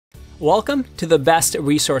Welcome to the best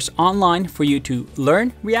resource online for you to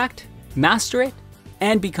learn React, master it,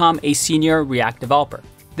 and become a senior React developer.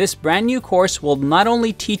 This brand new course will not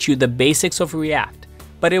only teach you the basics of React,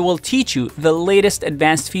 but it will teach you the latest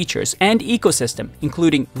advanced features and ecosystem,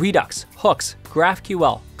 including Redux, hooks,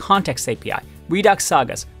 GraphQL, context API,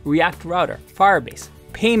 Redux-Sagas, React Router, Firebase,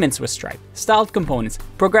 payments with Stripe, styled components,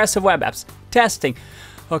 progressive web apps, testing.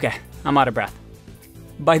 Okay, I'm out of breath.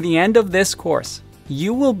 By the end of this course,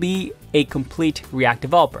 you will be a complete React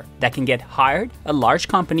developer that can get hired at large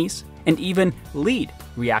companies and even lead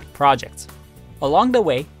React projects. Along the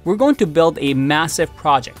way, we're going to build a massive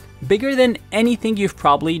project, bigger than anything you've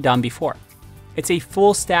probably done before. It's a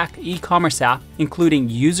full stack e-commerce app, including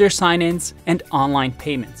user sign-ins and online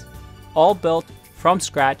payments, all built from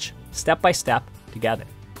scratch, step by step, together.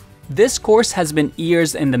 This course has been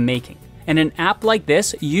years in the making, and an app like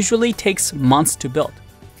this usually takes months to build.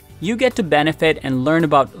 You get to benefit and learn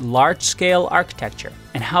about large-scale architecture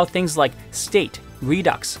and how things like state,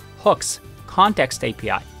 Redux, hooks, context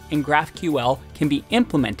API, and GraphQL can be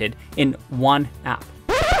implemented in one app.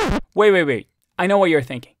 Wait. I know what you're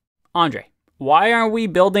thinking. Andre, why aren't we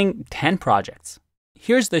building 10 projects?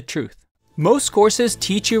 Here's the truth. Most courses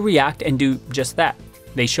teach you React and do just that.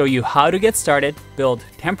 They show you how to get started, build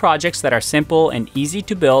 10 projects that are simple and easy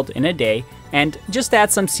to build in a day, and just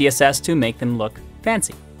add some CSS to make them look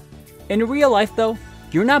fancy. In real life though,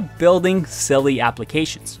 you're not building silly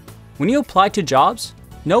applications. When you apply to jobs,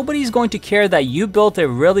 nobody's going to care that you built a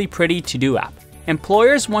really pretty to-do app.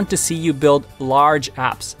 Employers want to see you build large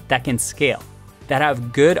apps that can scale, that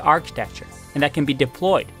have good architecture, and that can be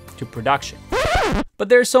deployed to production. But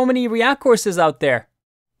there are so many React courses out there.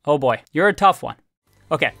 Oh boy, you're a tough one.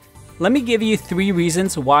 Okay, let me give you 3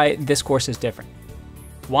 reasons why this course is different.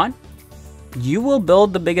 1, you will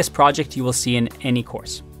build the biggest project you will see in any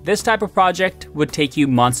course. This type of project would take you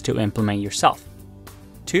months to implement yourself.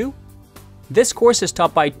 2, this course is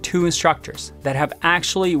taught by 2 instructors that have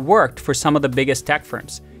actually worked for some of the biggest tech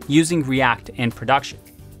firms using React in production.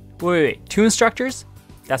 Wait, 2 instructors?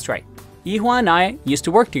 That's right. Ihua and I used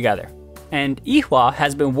to work together. And Ihua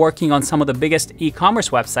has been working on some of the biggest e-commerce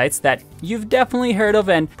websites that you've definitely heard of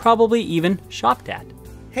and probably even shopped at.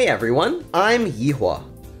 Hey everyone, I'm Ihua.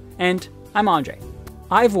 And I'm Andre.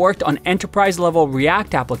 I've worked on enterprise-level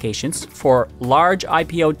React applications for large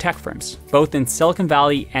IPO tech firms, both in Silicon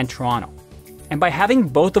Valley and Toronto. And by having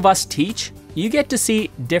both of us teach, you get to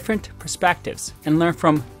see different perspectives and learn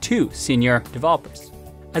from 2 senior developers,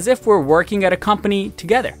 as if we're working at a company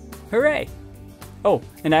together. Hooray! Oh,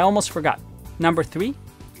 and I almost forgot. Number 3,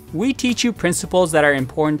 we teach you principles that are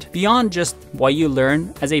important beyond just what you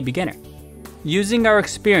learn as a beginner. Using our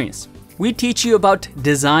experience, we teach you about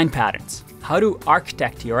design patterns, how to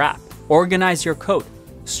architect your app, organize your code,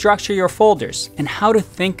 structure your folders, and how to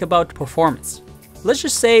think about performance. Let's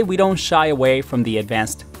just say we don't shy away from the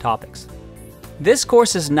advanced topics. This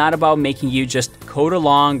course is not about making you just code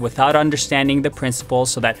along without understanding the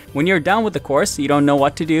principles so that when you're done with the course, you don't know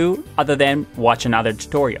what to do other than watch another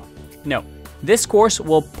tutorial. No, this course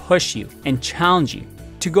will push you and challenge you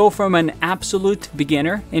to go from an absolute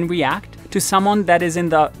beginner in React to someone that is in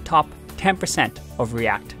the top 10% of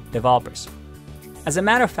React developers. As a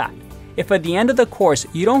matter of fact, if at the end of the course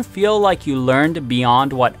you don't feel like you learned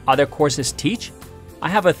beyond what other courses teach, I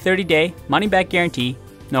have a 30-day money-back guarantee,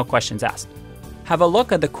 no questions asked. Have a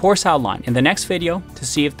look at the course outline in the next video to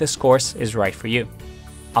see if this course is right for you.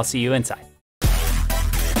 I'll see you inside.